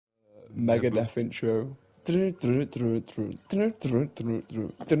Megadeth intro. Is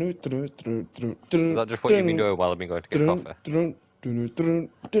that just what you've been doing while I've been going to get coffee?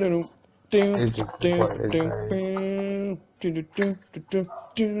 It's just what it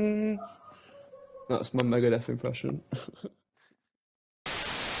is. That's my Megadeth impression.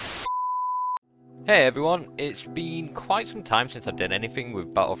 Hey everyone, it's been quite some time since I've done anything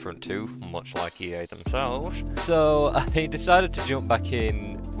with Battlefront 2, much like EA themselves, so I decided to jump back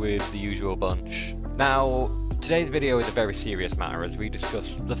in with the usual bunch. Now, today's video is a very serious matter as we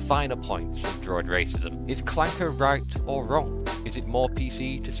discuss the finer points of droid racism. Is Clanker right or wrong? Is it more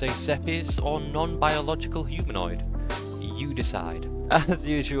PC to say Sepp is or non-biological humanoid? You decide. As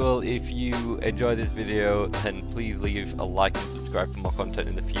usual, if you enjoy this video, then please leave a like and subscribe for more content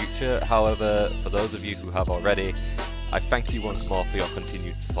in the future. However, for those of you who have already, I thank you once more for your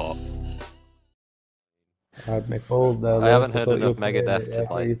continued support. I haven't heard enough Megadeth to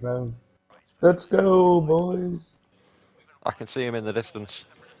like... Let's go, boys! I can see him in the distance.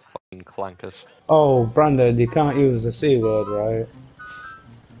 Fucking clankers. Oh, Brandon, you can't use the C word, right?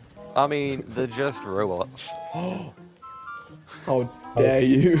 I mean, they're just robots. How dare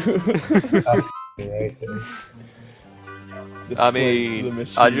you? That's racist. I mean,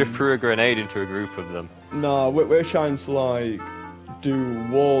 I just threw a grenade into a group of them. Nah, we're trying to like do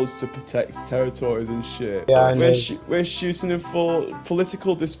wars to protect territories and shit. Yeah, we're shooting them for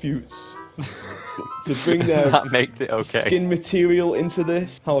political disputes. To bring their that makes it okay. Skin material into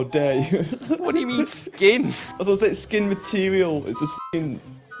this. How dare you? What do you mean skin? I was gonna say skin material. It's just fucking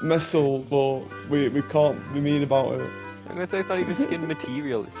metal, but we can't be mean about it. I'm gonna say it's not even skin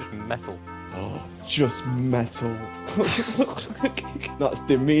material, it's just metal. Oh, just metal. That's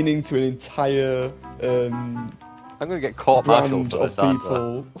demeaning to an entire I'm gonna get court-martialed for this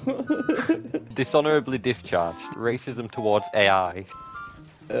people. Dishonorably discharged. Racism towards AI.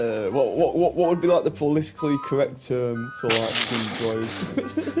 What would be like the politically correct term to like droids?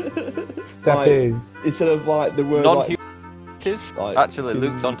 That is. Instead of like the word like actually,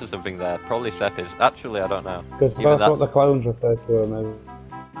 Luke's onto something there. Probably Seppers. Actually, I don't know. Because that's what the clones refer to them as.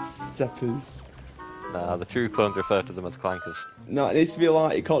 Seppers. Nah, the true clones refer to them as clankers. No, it needs to be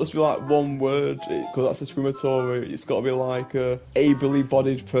like, it can't just be like one word, because that's discriminatory. It's got to be like a ably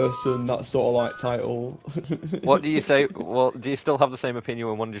bodied person, that sort of like title. What do you say? Well, do you still have the same opinion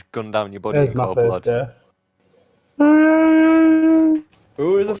when one just gunned down your body There's in my cold first blood? death. Ooh,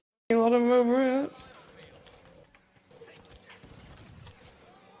 there's a f***ing lot of them over here.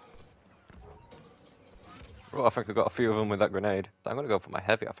 Oh, I think I got a few of them with that grenade. I'm gonna go for my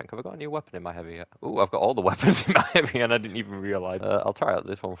heavy. I think. Have I got a new weapon in my heavy yet? Ooh, I've got all the weapons in my heavy and I didn't even realise. I'll try out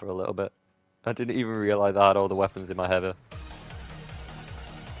this one for a little bit. I didn't even realise I had all the weapons in my heavy.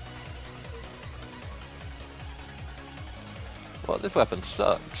 Well, this weapon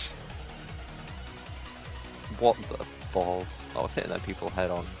sucks. What the balls? I was hitting them people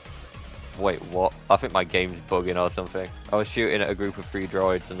head on. Wait, what? I think my game's bugging or something. I was shooting at a group of 3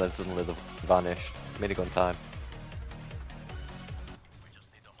 droids and then suddenly they vanished. Minigun time.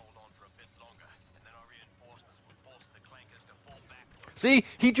 See?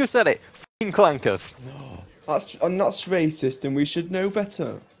 He just said it! F***ing clankers! That's racist and we should know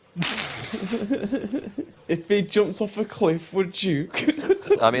better. If he jumps off a cliff, would you?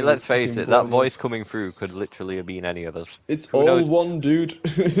 I mean, let's face it, that voice coming through could literally have been any of us. It's all one dude.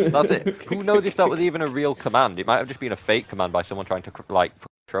 That's it. Who knows if that was even a real command? It might have just been a fake command by someone trying to, like,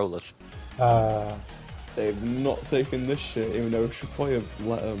 troll us. They've not taken this shit, even though we should probably have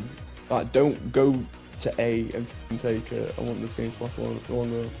let them. Like, don't go to A and take it. I want this game to last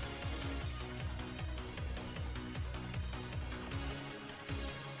longer.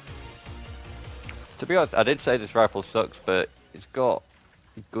 To be honest, I did say this rifle sucks, but it's got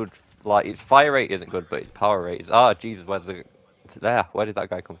good, like, its fire rate isn't good, but its power rate is. Ah, Jesus, where's the... It's there. Where did that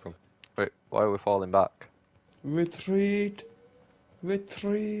guy come from? Wait, why are we falling back? Retreat.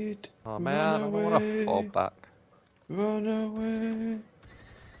 Retreat. Oh man, I don't want to fall back. Run away.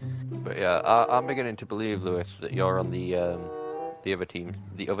 But yeah, I'm beginning to believe, Lewis, that you're on the other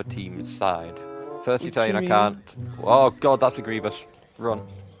team's side. First you're saying I can't. Oh god, that's a Grievous. Run.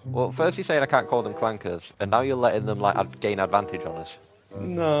 Well, first you're saying I can't call them clankers, and now you're letting them like gain advantage on us.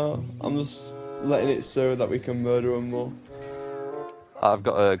 No, I'm just letting it so that we can murder them more. I've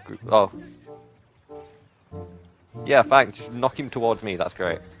got a oh. Yeah, thanks. Just knock him towards me. That's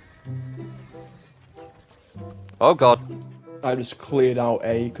great. Oh god. I just cleared out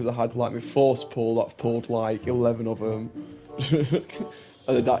A because I had like my force pull that pulled like 11 of them.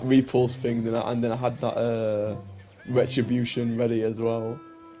 I did that repulse thing, and then I had that retribution ready as well.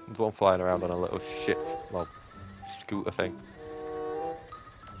 There's one flying around on a little shit, well, scooter thing.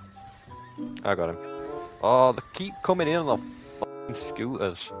 I got him. Oh, they keep coming in on the f***ing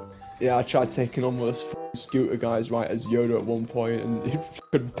scooters. Yeah, I tried taking on one of those scooter guys right as Yoda at one point, and he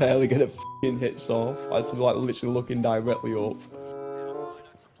could barely get a f***ing hits off. I had to be like literally looking directly up.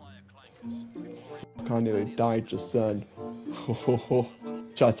 I nearly died just then.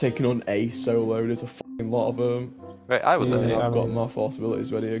 Tried taking on A solo, there's a f***ing lot of them. Right, I was at A. I've got my force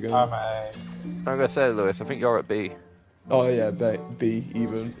abilities ready again. I'm at I'm gonna say, Lewis, I think you're at B. Oh yeah, B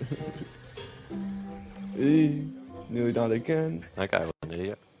even. E, nearly died again. That guy was an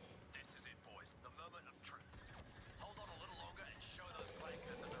idiot.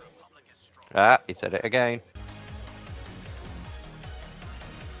 Ah, he said it again.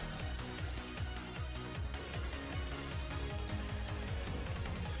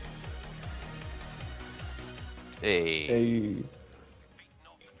 Hey. A.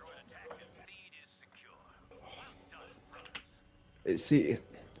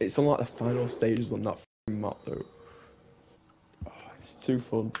 It's on like the final stages on that f***ing map though. Oh, it's too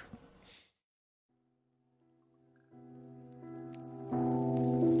fun.